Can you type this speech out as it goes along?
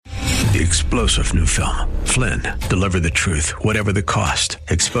The explosive new film, Flynn, deliver the truth, whatever the cost,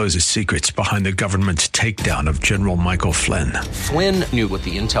 exposes secrets behind the government's takedown of General Michael Flynn. Flynn knew what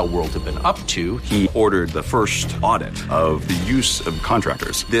the intel world had been up to. He ordered the first audit of the use of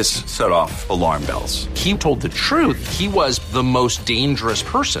contractors. This set off alarm bells. He told the truth. He was the most dangerous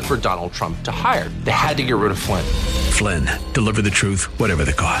person for Donald Trump to hire. They had to get rid of Flynn. Flynn, deliver the truth, whatever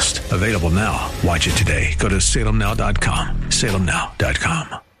the cost. Available now. Watch it today. Go to salemnow.com.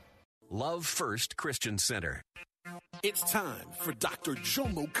 salemnow.com. Love First Christian Center. It's time for Dr.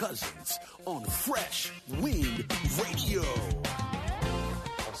 Jomo Cousins on Fresh Wind Radio.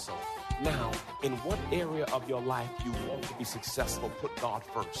 Now, in what area of your life you want to be successful, put God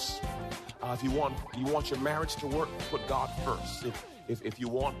first. If you want your marriage to work, put God first. If you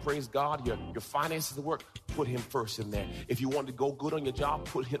want, praise God, your finances to work, put him first in there. If you want to go good on your job,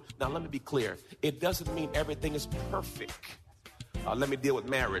 put him. Now, let me be clear. It doesn't mean everything is perfect. Let me deal with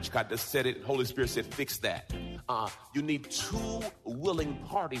marriage. God just said it. Holy Spirit said, fix that. You need two willing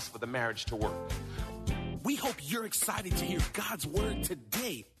parties for the marriage to work. We hope you're excited to hear God's word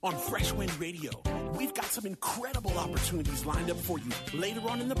today on Fresh Wind Radio. We've got some incredible opportunities lined up for you later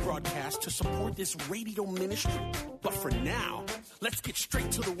on in the broadcast to support this radio ministry. But for now, let's get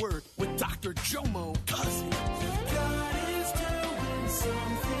straight to the word with Dr. Jomo Cousins. God is doing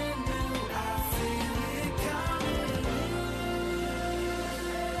something new. I feel it coming.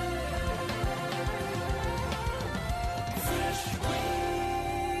 Fresh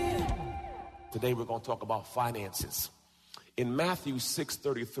Wind. Today we're going to talk about finances. In Matthew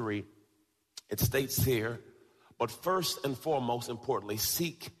 6:33, it states here, but first and foremost, importantly,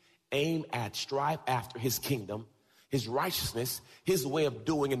 seek, aim at, strive after his kingdom, his righteousness, his way of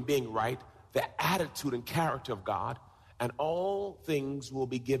doing and being right, the attitude and character of God, and all things will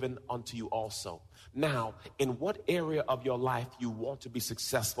be given unto you also. Now, in what area of your life you want to be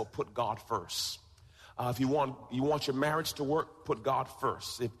successful, put God first. If you want your marriage to work, put God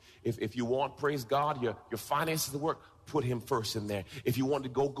first. If you want, praise God, your finances to work, put him first in there. If you want to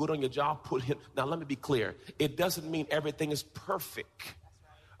go good on your job, put him. Now, let me be clear. It doesn't mean everything is perfect.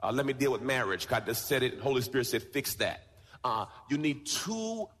 Let me deal with marriage. God just said it. Holy Spirit said, fix that. You need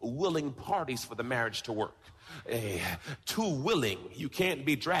two willing parties for the marriage to work. Two willing. You can't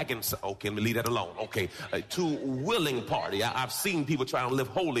be dragging. Okay, let me leave that alone. Okay, two willing party. I've seen people trying to live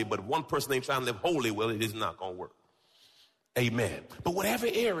holy, but one person ain't trying to live holy. Well, it is not going to work. Amen. But whatever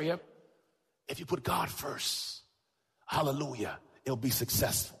area, if you put God first, hallelujah, it'll be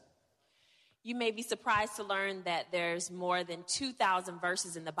successful. You may be surprised to learn that there's more than 2,000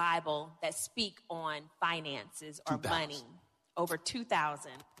 verses in the Bible that speak on finances or 2,000. money. Over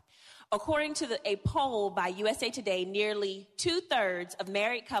 2,000. According to a poll by USA Today, nearly 2/3 of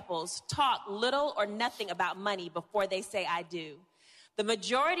married couples talk little or nothing about money before they say I do. The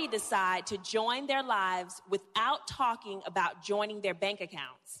majority decide to join their lives without talking about joining their bank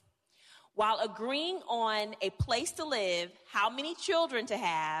accounts. While agreeing on a place to live, how many children to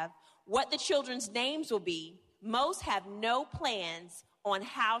have, what the children's names will be, most have no plans on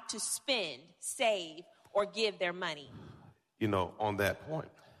how to spend, save, or give their money. You know, on that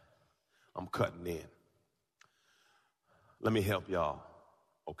point, I'm cutting in. Let me help y'all,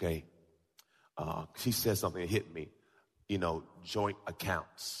 okay? She said something that hit me. You know, joint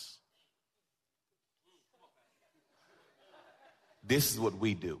accounts. This is what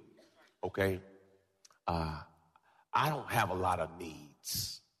we do, okay? I don't have a lot of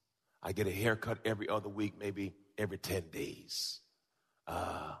needs. I get a haircut every other week, maybe every 10 days.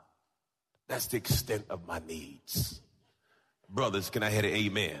 That's the extent of my needs. Brothers, can I hear an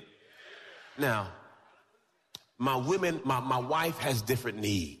amen? Now, my wife has different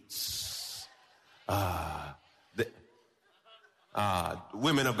needs.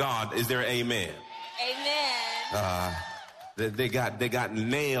 Women of God, is there an amen? Amen. They got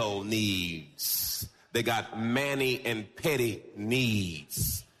nail needs. They got mani and pedi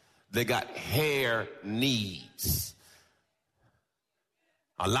needs. They got hair needs.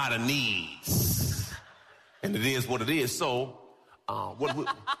 A lot of needs. And it is what it is. So, what we,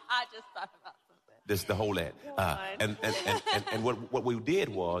 I just thought about something. This the whole ad. And what we did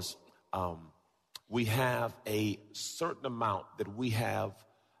was, we have a certain amount that we have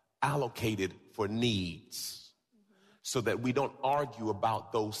allocated for needs, so that we don't argue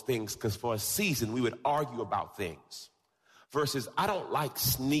about those things. Because for a season, we would argue about things. Versus, I don't like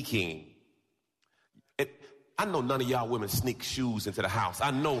sneaking. I know none of y'all women sneak shoes into the house.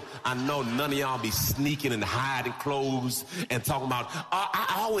 I know none of y'all be sneaking and hiding clothes and talking about,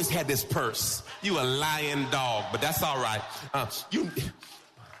 I always had this purse. You a lying dog, but that's all right. No,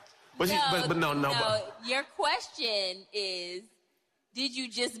 your question is, did you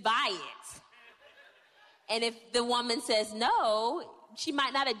just buy it? And if the woman says no, she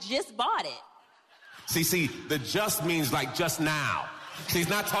might not have just bought it. See, the just means like just now. She's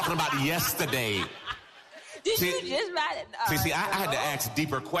not talking about yesterday. Did you just buy it? I had to ask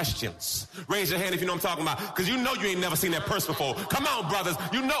deeper questions. Raise your hand if you know what I'm talking about, because you know you ain't never seen that purse before. Come on, brothers.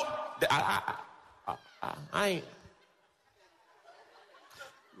 You know. I ain't.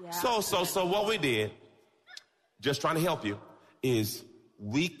 Yeah. So what we did, just trying to help you, is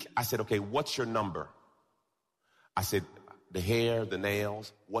I said, okay, what's your number? I said, the hair, the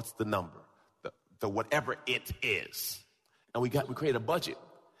nails, what's the number? The whatever it is. And we created a budget.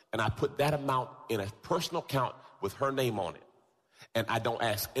 And I put that amount in a personal account with her name on it. And I don't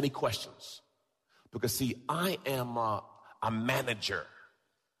ask any questions. Because, see, I am a manager.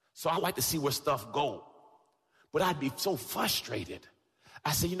 So I like to see where stuff go. But I'd be so frustrated.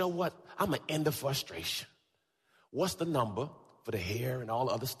 I said, you know what? I'm going to end the frustration. What's the number for the hair and all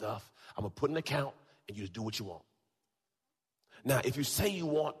the other stuff? I'm going to put in an account and you just do what you want. Now, if you say you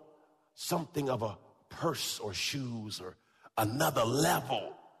want something of a purse or shoes or another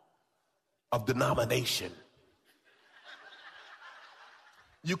level of denomination,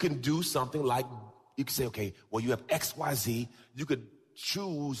 you can do something like, you can say, okay, well, you have XYZ. You could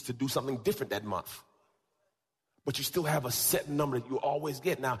choose to do something different that month. But you still have a set number that you always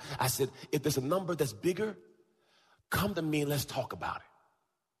get. Now, I said, if there's a number that's bigger, come to me and let's talk about it.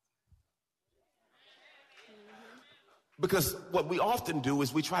 Because what we often do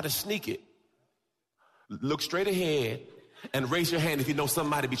is we try to sneak it. Look straight ahead and raise your hand if you know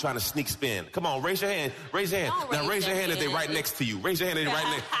somebody be trying to sneak spin. Come on, raise your hand. Raise your hand. Now raise your hand if they're right next to you. Raise your hand if they're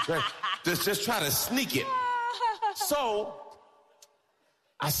right next. Just try to sneak it. So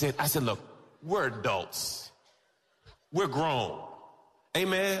I said, look, we're adults. We're grown.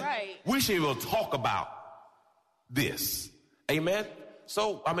 Amen. Right. We should be able to talk about this. Amen.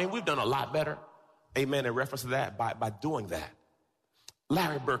 So, we've done a lot better. Amen. In reference to that by doing that.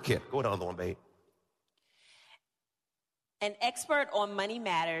 Larry Burkett. Go down the one, babe. An expert on money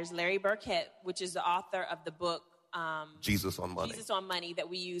matters, Larry Burkett, which is the author of the book Jesus on Money. Jesus on Money that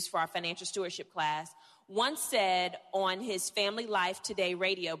we use for our financial stewardship class, once said on his Family Life Today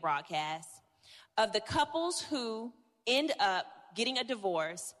radio broadcast, of the couples who end up getting a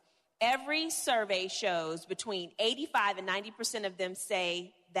divorce, every survey shows between 85 and 90% of them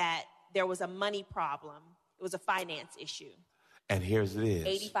say that there was a money problem. It was a finance issue. And here's it is.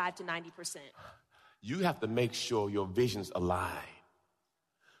 85 to 90%. You have to make sure your visions align.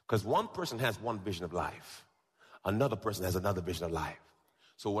 Because one person has one vision of life. Another person has another vision of life.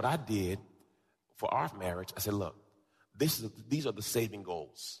 So what I did for our marriage, I said, look, these are the saving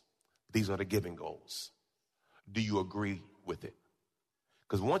goals. These are the giving goals. Do you agree with it?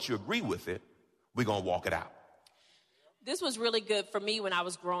 Because once you agree with it, we're going to walk it out. This was really good for me when I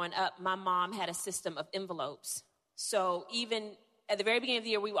was growing up. My mom had a system of envelopes. So even at the very beginning of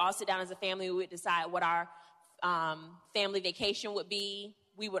the year, we would all sit down as a family. We would decide what our family vacation would be.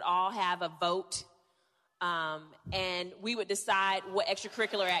 We would all have a vote. And we would decide what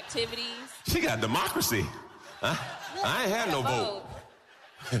extracurricular activities. She got democracy. I ain't had no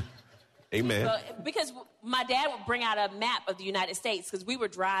vote. Amen. So, because my dad would bring out a map of the United States because we were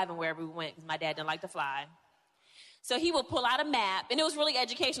driving wherever we went because my dad didn't like to fly. So he would pull out a map, and it was really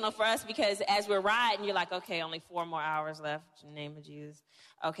educational for us because as we're riding, you're like, okay, only 4 more hours left in the name of Jesus.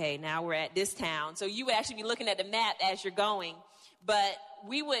 Okay, now we're at this town. So you would actually be looking at the map as you're going. But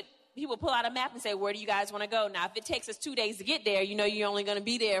he would pull out a map and say, where do you guys want to go? Now, if it takes us 2 days to get there, you know you're only going to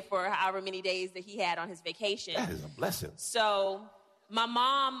be there for however many days that he had on his vacation. That is a blessing. So my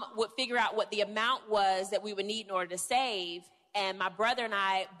mom would figure out what the amount was that we would need in order to save. And my brother and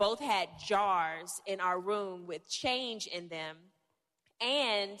I both had jars in our room with change in them.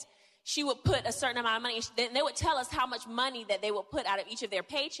 And she would put a certain amount of money. Then they would tell us how much money that they would put out of each of their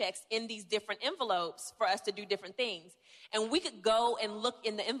paychecks in these different envelopes for us to do different things. And we could go and look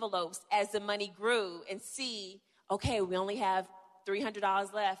in the envelopes as the money grew and see, okay, we only have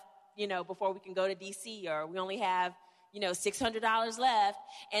 $300 left, before we can go to DC, or we only have, $600 left.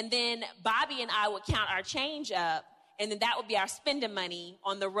 And then Bobby and I would count our change up. And then that would be our spending money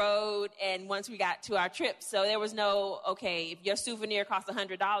on the road and once we got to our trip. So there was no, okay, if your souvenir cost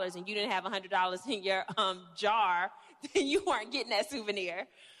 $100 and you didn't have $100 in your jar, then you weren't getting that souvenir.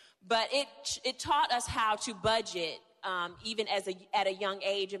 But it taught us how to budget, even at a young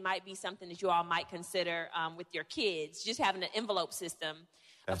age. It might be something that you all might consider with your kids, just having an envelope system.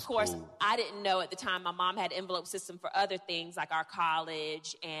 That's of course, cool. I didn't know at the time my mom had an envelope system for other things like our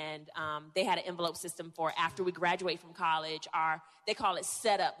college, and they had an envelope system for after we graduate from college, they call it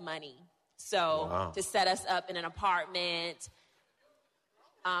setup money. So to set us up in an apartment.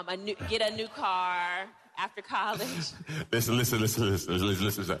 get a new car after college. Listen.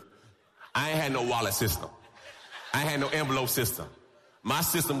 I ain't had no wallet system. I ain't had no envelope system. My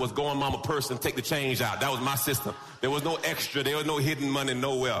system was go in mama purse and take the change out. That was my system. There was no extra. There was no hidden money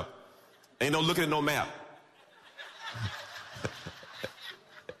nowhere. Ain't no looking at no map.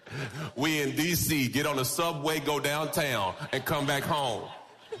 We in D.C., get on the subway, go downtown, and come back home.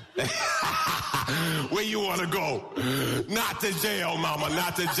 Where you want to go? Not to jail, mama,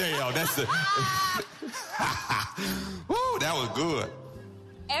 not to jail. That's the... Woo, that was good.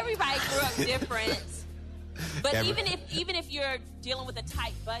 Everybody grew up different. But even if you're dealing with a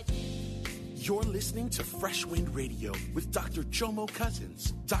tight budget. You're listening to Fresh Wind Radio with Dr. Jomo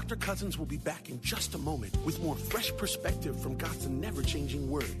Cousins. Dr. Cousins will be back in just a moment with more fresh perspective from God's never-changing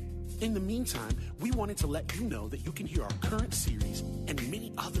word. In the meantime, we wanted to let you know that you can hear our current series and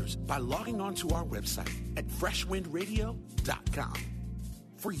many others by logging on to our website at freshwindradio.com.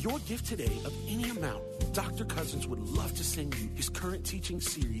 For your gift today of any amount, Dr. Cousins would love to send you his current teaching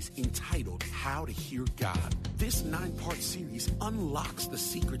series entitled How to Hear God. This 9-part series unlocks the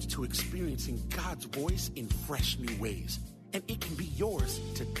secrets to experiencing God's voice in fresh new ways. And it can be yours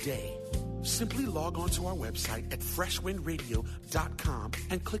today. Simply log on to our website at freshwindradio.com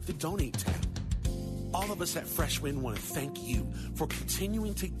and click the Donate tab. All of us at Freshwind want to thank you for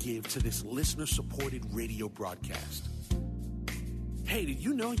continuing to give to this listener-supported radio broadcast. Hey, did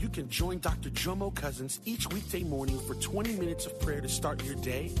you know you can join Dr. Jomo Cousins each weekday morning for 20 minutes of prayer to start your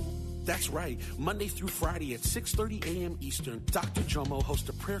day? That's right. Monday through Friday at 6:30 a.m. Eastern, Dr. Jomo hosts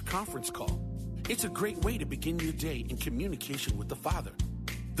a prayer conference call. It's a great way to begin your day in communication with the Father.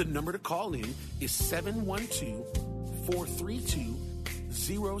 The number to call in is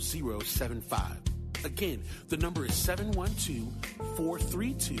 712-432-0075. Again, the number is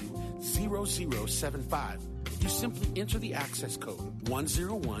 712-432-0075. You simply enter the access code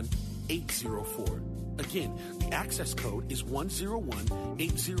 101804. Again, the access code is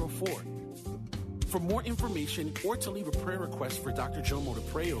 101804. For more information or to leave a prayer request for Dr. Jomo to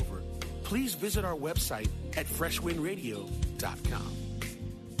pray over, please visit our website at freshwindradio.com.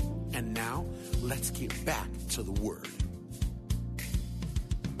 And now, let's get back to the Word.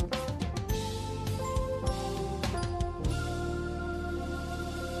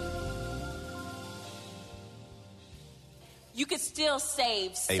 You could still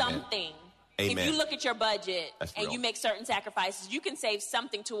save something. Amen. If you look at your budget and you make certain sacrifices, you can save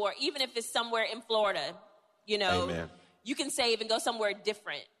something toward, even if it's somewhere in Florida, Amen. You can save and go somewhere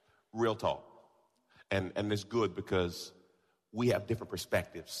different. Real talk. And it's good because we have different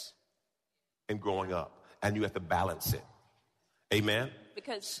perspectives in growing up, and you have to balance it. Amen?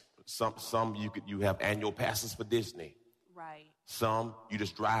 Because some you have annual passes for Disney. Right. Some you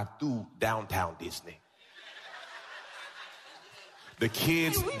just drive through downtown Disney. The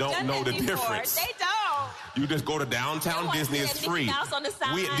kids don't know the difference. They don't. You just go to downtown Disney. It's free. On the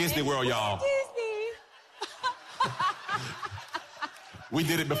side. We at Disney World, y'all. Disney. We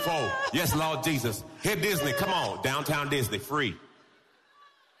did it before. Yes, Lord Jesus. Hit Disney. Come on. Downtown Disney. Free.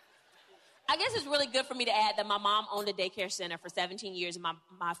 I guess it's really good for me to add that my mom owned a daycare center for 17 years. And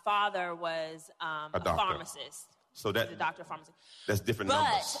my father was a pharmacist. So he's a doctor of pharmacy. That's different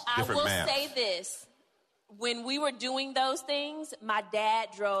numbers. Different math. But I will say this. When we were doing those things, my dad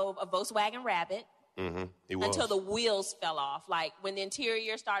drove a Volkswagen Rabbit until the wheels fell off. Like when the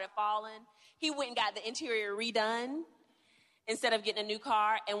interior started falling, he went and got the interior redone instead of getting a new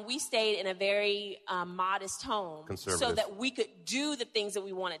car. And we stayed in a very modest home so that we could do the things that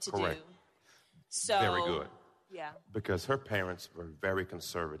we wanted to do. So, very good. Yeah. Because her parents were very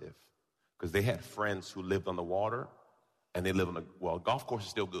conservative because they had friends who lived on the water and they lived on golf course is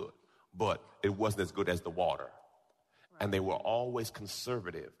still good. But it wasn't as good as the water. Right. And they were always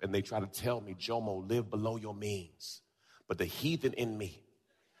conservative. And they tried to tell me, Jomo, live below your means. But the heathen in me,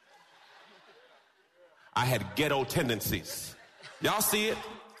 I had ghetto tendencies. Y'all see it?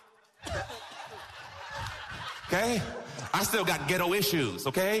 Okay? I still got ghetto issues,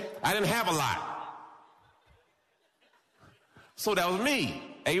 okay? I didn't have a lot. So that was me.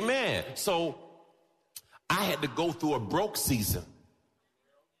 Amen. So I had to go through a broke season.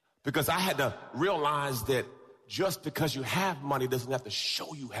 Because I had to realize that just because you have money doesn't have to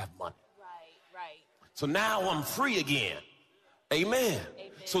show you have money. Right. So now I'm free again. Amen.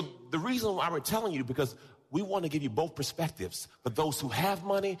 So the reason why we're telling you, because we want to give you both perspectives. For those who have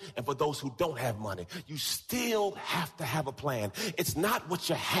money and for those who don't have money. You still have to have a plan. It's not what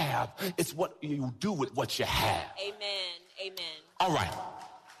you have. It's what you do with what you have. Amen. All right.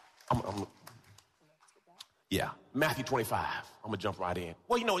 Yeah, Matthew 25. I'm going to jump right in.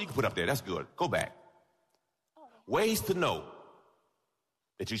 Well, you can put up there. That's good. Go back. Ways to know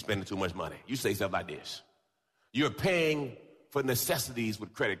that you're spending too much money. You say stuff like this. You're paying for necessities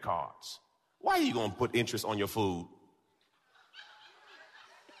with credit cards. Why are you going to put interest on your food?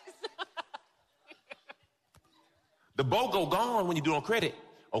 The BOGO gone when you do it on credit.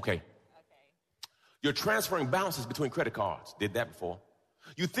 Okay. You're transferring balances between credit cards. Did that before.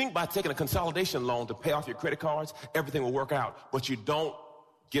 You think by taking a consolidation loan to pay off your credit cards, everything will work out, but you don't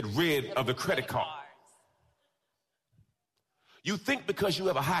get rid of the credit card. You think because you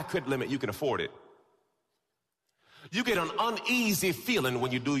have a high credit limit, you can afford it. You get an uneasy feeling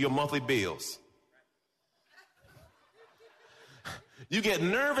when you do your monthly bills. You get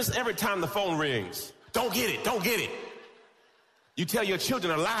nervous every time the phone rings. Don't get it, don't get it. You tell your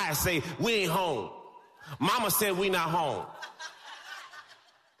children a lie, say, we ain't home. Mama said we not home.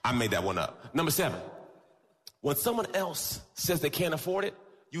 I made that one up. Number 7, when someone else says they can't afford it,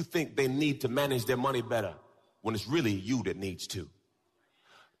 you think they need to manage their money better when it's really you that needs to.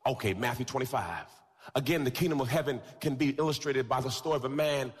 Okay, Matthew 25. Again, the kingdom of heaven can be illustrated by the story of a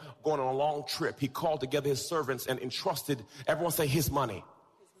man going on a long trip. He called together his servants and entrusted, everyone say his money.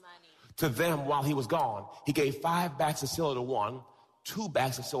 To them while he was gone. He gave 5 bags of silver to one, 2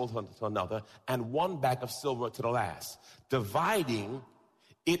 bags of silver to another, and 1 bag of silver to the last, dividing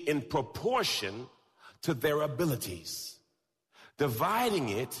it in proportion to their abilities. Dividing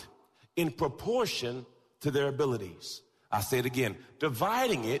it in proportion to their abilities. I say it again.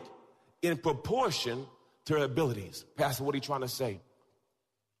 Dividing it in proportion to their abilities. Pastor, what are you trying to say?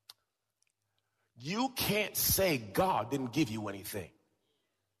 You can't say God didn't give you anything.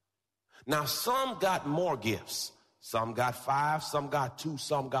 Now, some got more gifts. Some got 5, some got 2,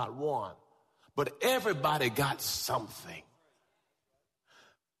 some got 1. But everybody got something.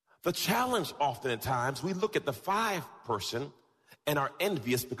 The challenge often at times, we look at the 5 person and are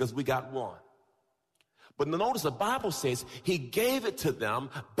envious because we got 1. But notice the Bible says he gave it to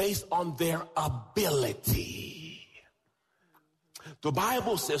them based on their ability. The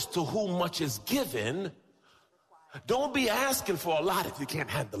Bible says to whom much is given, don't be asking for a lot if you can't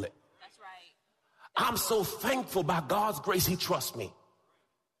handle it. That's right. I'm so thankful by God's grace he trusts me.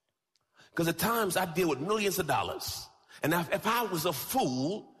 Because at times I deal with millions of dollars. And if I was a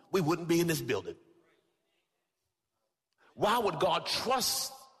fool, we wouldn't be in this building. Why would God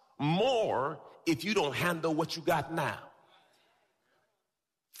trust more if you don't handle what you got now?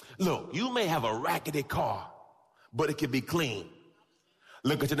 Look, you may have a raggedy car, but it can be clean.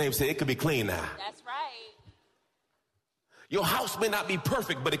 Look at your neighbor and say, it can be clean now. That's right. Your house may not be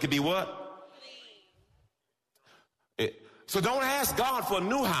perfect, but it can be what? So don't ask God for a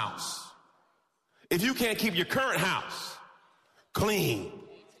new house if you can't keep your current house clean.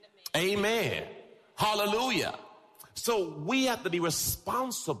 Amen. Hallelujah. So we have to be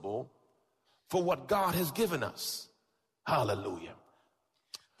responsible for what God has given us. Hallelujah.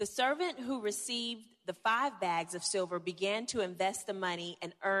 The servant who received the 5 bags of silver began to invest the money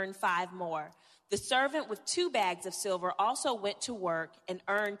and earn 5 more. The servant with 2 bags of silver also went to work and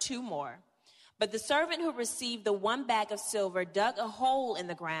earned 2 more. But the servant who received the 1 bag of silver dug a hole in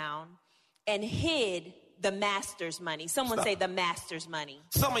the ground and hid the master's money. Someone say the master's money.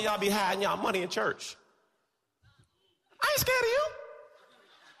 Some of y'all be hiding y'all money in church. I ain't scared of you.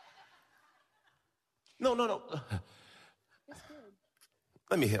 No.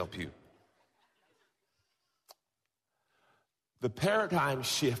 Let me help you. The paradigm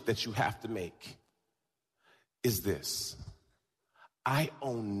shift that you have to make is this. I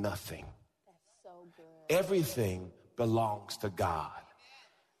own nothing. That's so good. Everything belongs to God.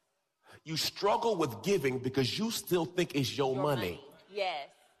 You struggle with giving because you still think it's your money. Yes.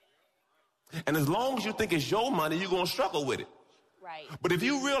 And as long as you think it's your money, you're going to struggle with it. Right. But if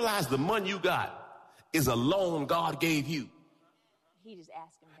you realize the money you got is a loan God gave you, He just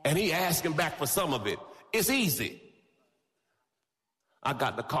asked him back. and he asking back for some of it, it's easy. I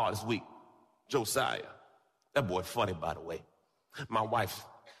got in the car this week, Josiah. That boy funny, by the way. My wife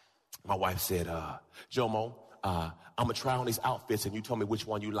said, Jomo, I'm going to try on these outfits and you told me which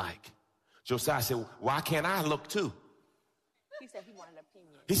one you like. Josiah said, why can't I look too? He said he wanted an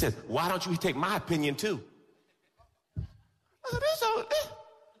opinion. He said, why don't you take my opinion too? I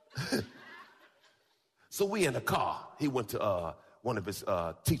said, so we in the car. He went to one of his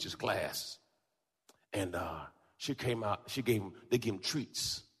teacher's class. And she came out, they gave him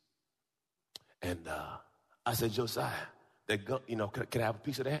treats. And I said, Josiah, can I have a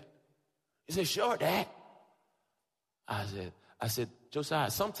piece of that? He said, sure, Dad. I said,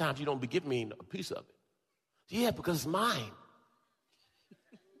 Josiah, sometimes you don't be giving me a piece of it. Yeah, because it's mine.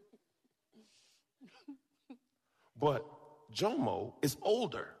 But Jomo is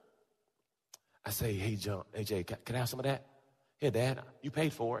older. I say, hey, Jay, can I have some of that? Here, Dad, you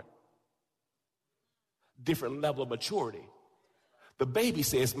paid for it. Different level of maturity. The baby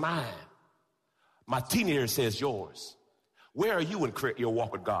says mine. My teenager says yours. Where are you in your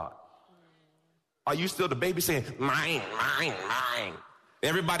walk with God? Are you still the baby saying, mine, mine, mine?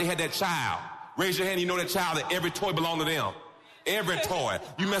 Everybody had that child. Raise your hand, you know that child that every toy belonged to them. Every toy.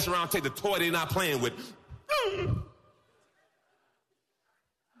 You mess around, take the toy they're not playing with.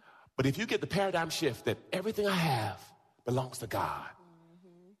 But if you get the paradigm shift that everything I have belongs to God,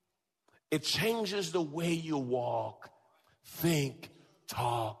 it changes the way you walk, think,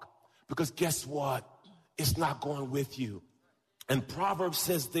 talk. Because guess what? It's not going with you. And Proverbs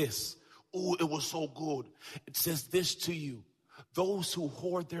says this. Oh, it was so good. It says this to you. Those who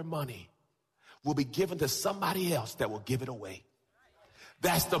hoard their money will be given to somebody else that will give it away.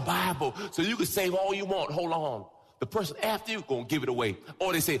 That's the Bible. So you can save all you want. Hold on. The person after you is going to give it away.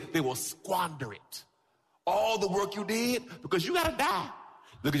 Or they say they will squander it. All the work you did, because you got to die.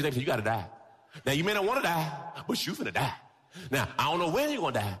 Look at your neighbor, you got to die. Now, you may not want to die, but you finna die. Now, I don't know when you're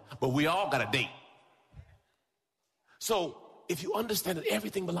going to die, but we all got a date. So, if you understand that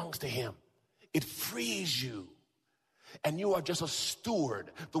everything belongs to him, it frees you. And you are just a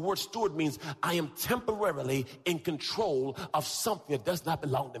steward. The word steward means I am temporarily in control of something that does not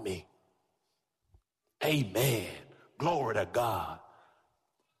belong to me. Amen. Glory to God.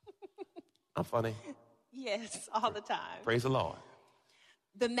 I'm funny. Yes, all the time. Praise the Lord.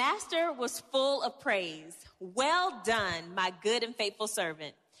 The master was full of praise. Well done, my good and faithful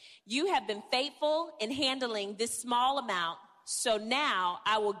servant. You have been faithful in handling this small amount, so now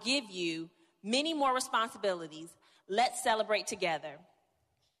I will give you many more responsibilities. Let's celebrate together.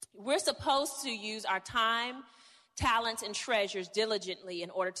 We're supposed to use our time, talents, and treasures diligently in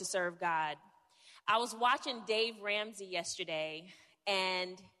order to serve God. I was watching Dave Ramsey yesterday,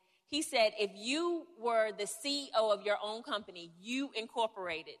 and he said, if you were the CEO of your own company, you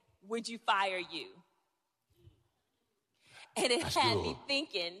incorporated, would you fire you? And it had me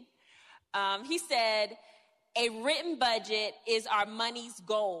thinking. He said, a written budget is our money's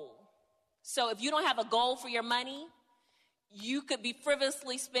goal. So if you don't have a goal for your money, you could be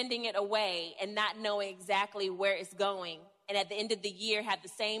frivolously spending it away and not knowing exactly where it's going. And at the end of the year, have the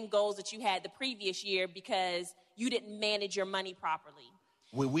same goals that you had the previous year because you didn't manage your money properly.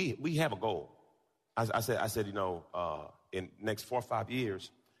 We have a goal. I said, you know, in next 4 or 5 years,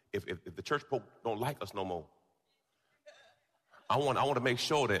 if the church folk don't like us no more, I want to make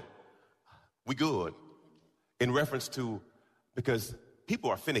sure that we good in reference to, because people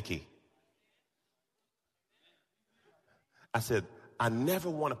are finicky. I said, I never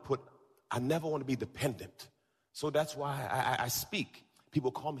want to be dependent. So that's why I speak.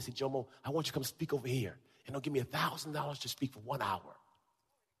 People call me and say, Jomo, I want you to come speak over here. And they'll give me $1,000 to speak for 1 hour.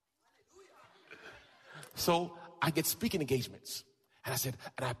 So I get speaking engagements. And I said,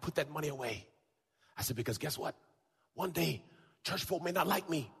 and I put that money away. I said, because guess what? One day, church folk may not like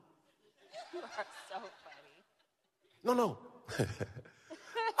me. You are so funny. No.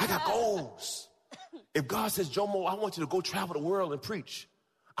 I got goals. If God says, Jomo, I want you to go travel the world and preach,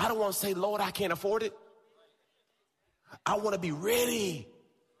 I don't want to say, Lord, I can't afford it. I want to be ready.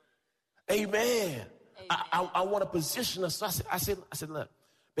 Amen. I want to position us. So I said, look,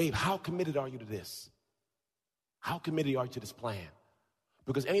 babe, how committed are you to this? How committed are you to this plan?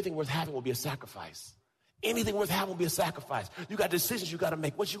 Because anything worth having will be a sacrifice. Anything worth having will be a sacrifice. You got decisions you got to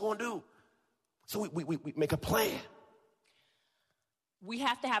make. What you going to do? So we make a plan. We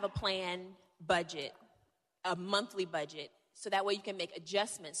have to have a plan budget, a monthly budget, so that way you can make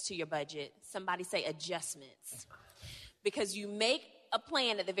adjustments to your budget. Somebody say adjustments. Because you make a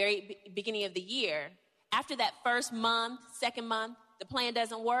plan at the very beginning of the year. After that first month, second month, the plan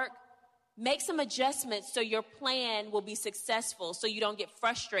doesn't work, make some adjustments so your plan will be successful, so you don't get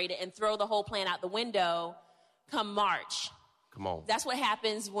frustrated and throw the whole plan out the window come March. Come on. That's what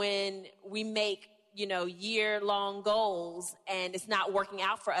happens when we make, year-long goals and it's not working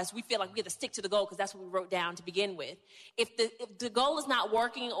out for us. We feel like we have to stick to the goal because that's what we wrote down to begin with. If the goal is not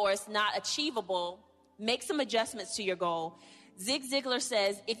working or it's not achievable, make some adjustments to your goal. Zig Ziglar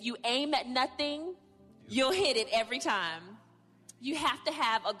says, if you aim at nothing, you'll hit it every time. You have to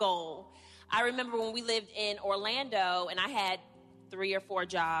have a goal. I remember when we lived in Orlando and I had 3 or 4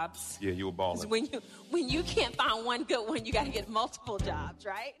 jobs. Yeah, you were balling. When you can't find one good one, you got to get multiple jobs,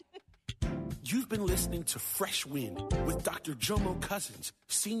 right? You've been listening to Fresh Wind with Dr. Jomo Cousins,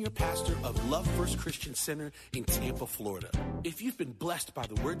 Senior Pastor of Love First Christian Center in Tampa, Florida. If you've been blessed by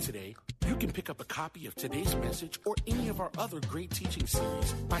the word today, you can pick up a copy of today's message or any of our other great teaching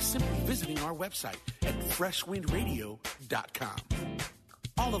series by simply visiting our website at freshwindradio.com.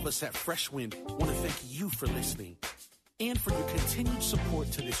 All of us at Fresh Wind want to thank you for listening. and for your continued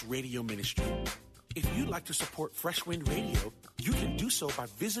support to this radio ministry. If you'd like to support Fresh Wind Radio, you can do so by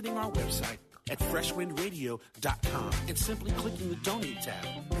visiting our website at freshwindradio.com and simply clicking the Donate tab.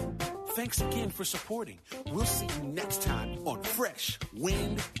 Thanks again for supporting. We'll see you next time on Fresh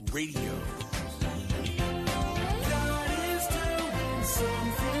Wind Radio.